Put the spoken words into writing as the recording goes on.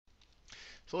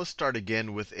So let's start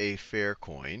again with a fair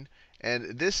coin.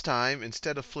 And this time,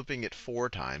 instead of flipping it 4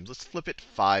 times, let's flip it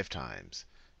 5 times.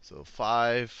 So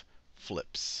 5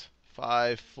 flips.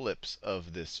 5 flips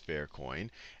of this fair coin.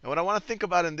 And what I want to think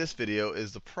about in this video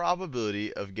is the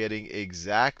probability of getting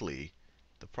exactly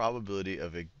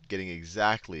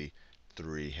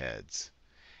 3 heads.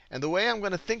 And the way I'm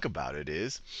going to think about it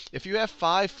is, if you have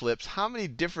 5 flips, how many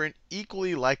different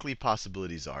equally likely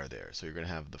possibilities are there? So you're going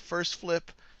to have the first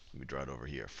flip. Let me draw it over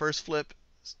here. First flip,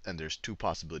 and there's 2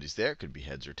 possibilities there. It could be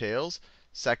heads or tails.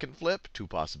 Second flip, 2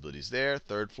 possibilities there.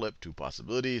 Third flip, 2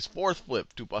 possibilities. Fourth flip,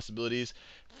 2 possibilities.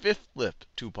 Fifth flip,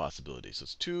 2 possibilities. So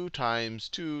it's 2 times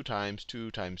 2 times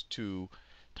 2 times 2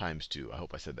 times 2. I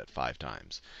hope I said that 5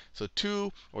 times. So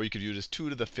 2, or you could use 2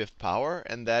 to the 5th power,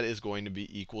 and that is going to be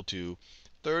equal to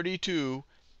 32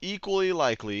 equally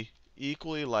likely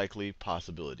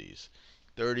possibilities.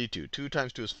 32. 2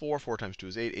 times 2 is 4. 4 times 2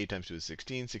 is 8. 8 times 2 is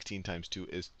 16. 16 times 2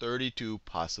 is 32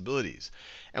 possibilities.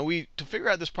 And to figure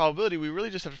out this probability, we really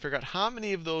just have to figure out how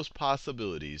many of those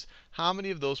possibilities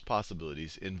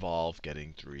involve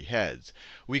getting 3 heads.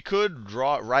 We could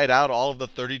write out all of the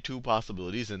 32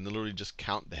 possibilities and literally just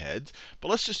count the heads. But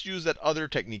let's just use that other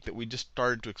technique that we just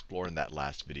started to explore in that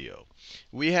last video.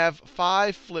 We have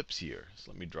 5 flips here.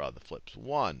 So let me draw the flips.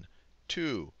 1,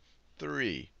 2,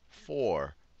 3,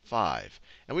 4, 5.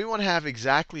 And we want to have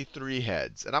exactly 3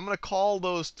 heads. And I'm going to call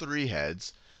those 3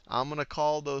 heads. I'm going to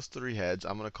call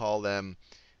them,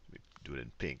 let me do it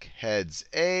in pink, heads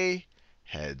A,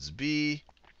 heads B,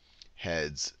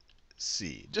 heads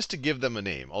C, just to give them a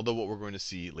name. Although what we're going to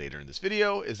see later in this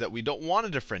video is that we don't want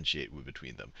to differentiate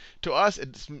between them. To us,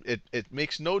 it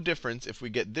makes no difference if we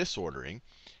get this ordering: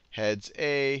 heads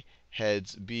A,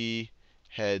 heads B,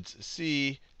 heads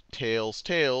C, tails,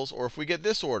 tails, or if we get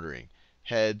this ordering: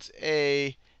 heads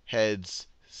A, heads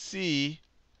C,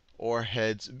 or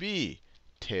heads B,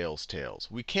 tails, tails.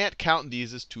 We can't count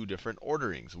these as 2 different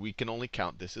orderings. We can only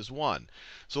count this as 1.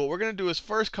 So what we're going to do is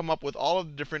first come up with all of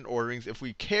the different orderings if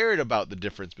we cared about the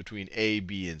difference between A,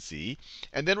 B, and C.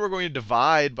 And then we're going to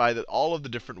divide by all of the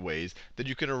different ways that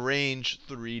you can arrange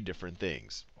 3 different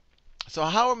things. So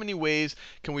how many ways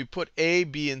can we put A,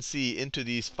 B, and C into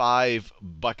these 5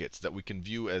 buckets that we can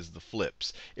view as the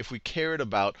flips if we cared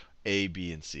about A,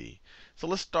 B, and C? So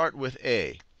let's start with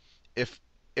A.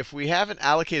 If we haven't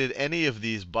allocated any of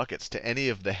these buckets to any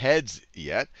of the heads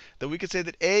yet, then we could say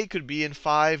that A could be in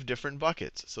 5 different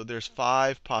buckets. So there's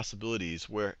 5 possibilities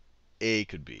where A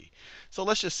could be. So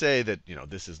let's just say that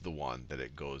this is the one that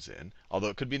it goes in, although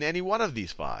it could be in any one of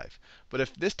these 5. But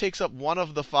if this takes up one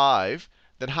of the 5,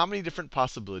 then how many different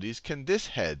possibilities can this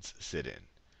heads sit in?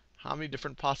 How many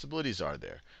different possibilities are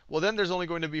there? Well, then there's only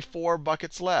going to be 4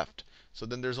 buckets left. So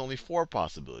then there's only 4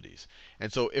 possibilities.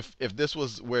 And so if this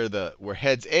was where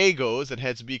heads A goes, then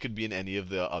heads B could be in any of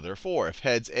the other 4. If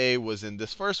heads A was in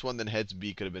this first one, then heads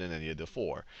B could have been in any of the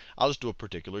 4. I'll just do a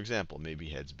particular example. Maybe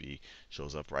heads B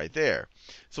shows up right there.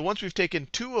 So once we've taken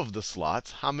 2 of the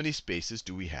slots, how many spaces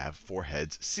do we have for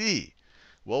heads C?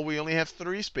 Well, we only have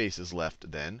 3 spaces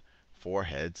left then for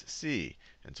heads C.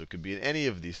 And so it could be in any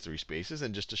of these 3 spaces.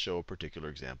 And just to show a particular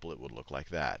example, it would look like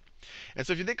that. And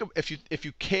so if you think of, if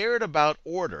you cared about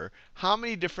order, how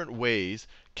many different ways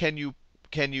can you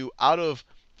out of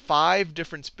 5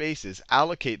 different spaces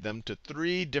allocate them to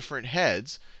 3 different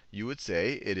heads? You would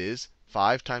say it is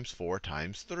 5 times 4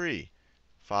 times 3.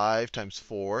 5 times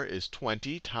 4 is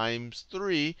 20 times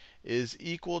 3 is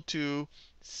equal to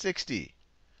 60.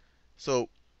 So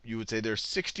you would say there's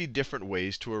 60 different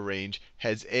ways to arrange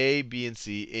heads A, B, and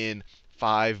C in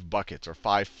 5 buckets or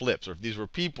 5 flips, or if these were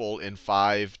people, in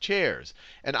 5 chairs.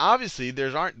 And obviously,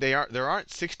 there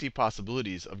aren't 60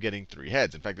 possibilities of getting 3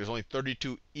 heads. In fact, there's only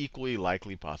 32 equally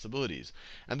likely possibilities.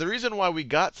 And the reason why we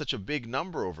got such a big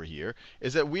number over here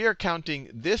is that we are counting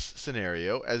this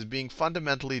scenario as being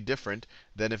fundamentally different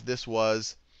than if this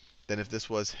was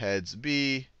heads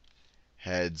B,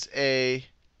 heads A,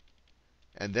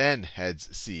 and then heads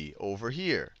C over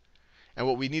here. And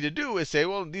what we need to do is say,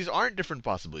 well, these aren't different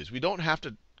possibilities. We don't have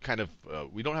to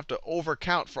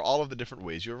overcount for all of the different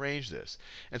ways you arrange this.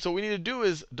 And so what we need to do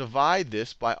is divide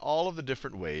this by all of the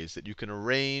different ways that you can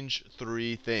arrange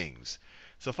 3 things.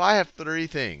 So if I have 3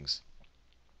 things,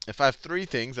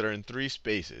 that are in 3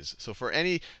 spaces,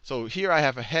 so here I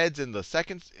have a heads in the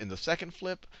second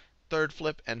flip, third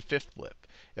flip, and 5th flip.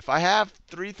 If I have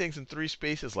 3 things in 3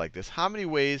 spaces like this, how many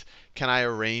ways can I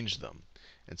arrange them?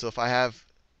 And so if I have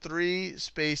 3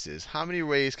 spaces, how many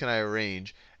ways can I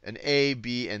arrange an A,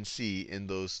 B, and C in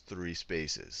those 3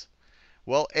 spaces?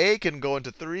 Well, A can go into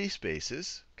 3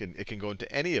 spaces. It can go into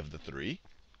any of the 3.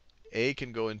 A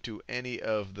can go into any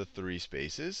of the 3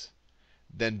 spaces.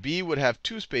 Then B would have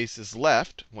 2 spaces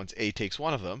left once A takes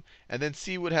one of them. And then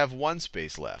C would have 1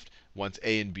 space left once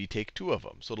A and B take 2 of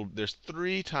them. So there's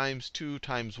 3 times 2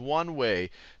 times 1 way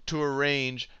to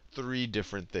arrange 3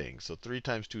 different things. So 3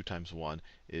 times 2 times 1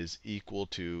 is equal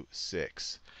to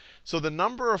 6. So the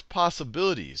number of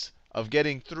possibilities of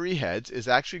getting 3 heads is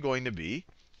actually going to be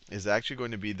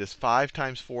this 5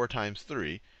 times 4 times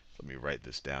 3. Let me write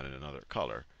this down in another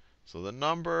color. So the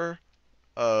number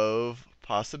of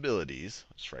possibilities,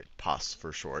 let's write pos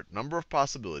for short, number of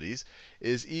possibilities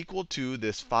is equal to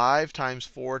this 5 times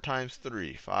 4 times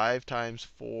 3. 5 times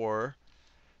 4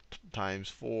 times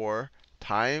 4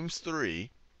 times 3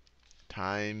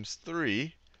 times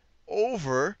 3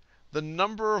 over the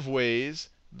number of ways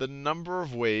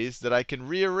that I can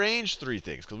rearrange 3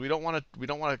 things, because we don't want to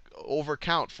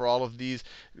overcount for all of these,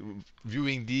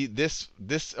 viewing this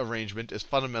arrangement is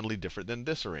fundamentally different than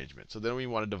this arrangement. So then we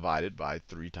want to divide it by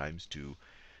 3 times 2,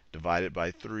 divide it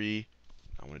by 3.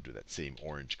 I want to do that same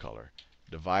orange color,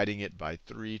 dividing it by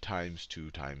 3 times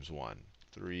 2 times 1.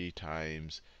 3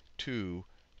 times 2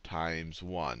 times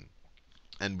 1.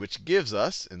 And which gives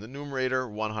us, in the numerator,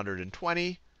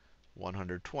 120.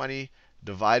 120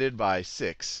 divided by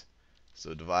 6.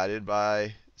 So divided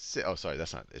by 6. Oh, sorry,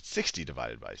 that's not. It's 60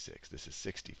 divided by 6. This is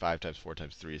 60. 5 times 4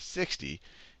 times 3 is 60.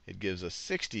 It gives us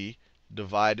 60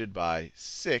 divided by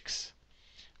 6,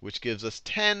 which gives us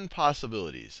 10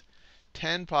 possibilities.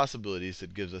 10 possibilities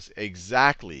that gives us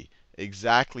exactly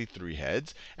 3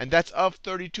 heads. And that's of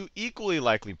 32 equally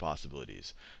likely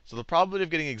possibilities. So the probability of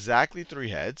getting exactly 3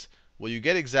 heads, well, you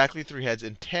get exactly 3 heads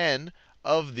in 10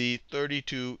 of the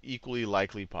 32 equally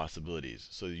likely possibilities.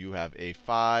 So you have a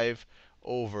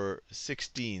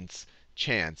 5/16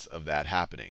 chance of that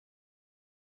happening.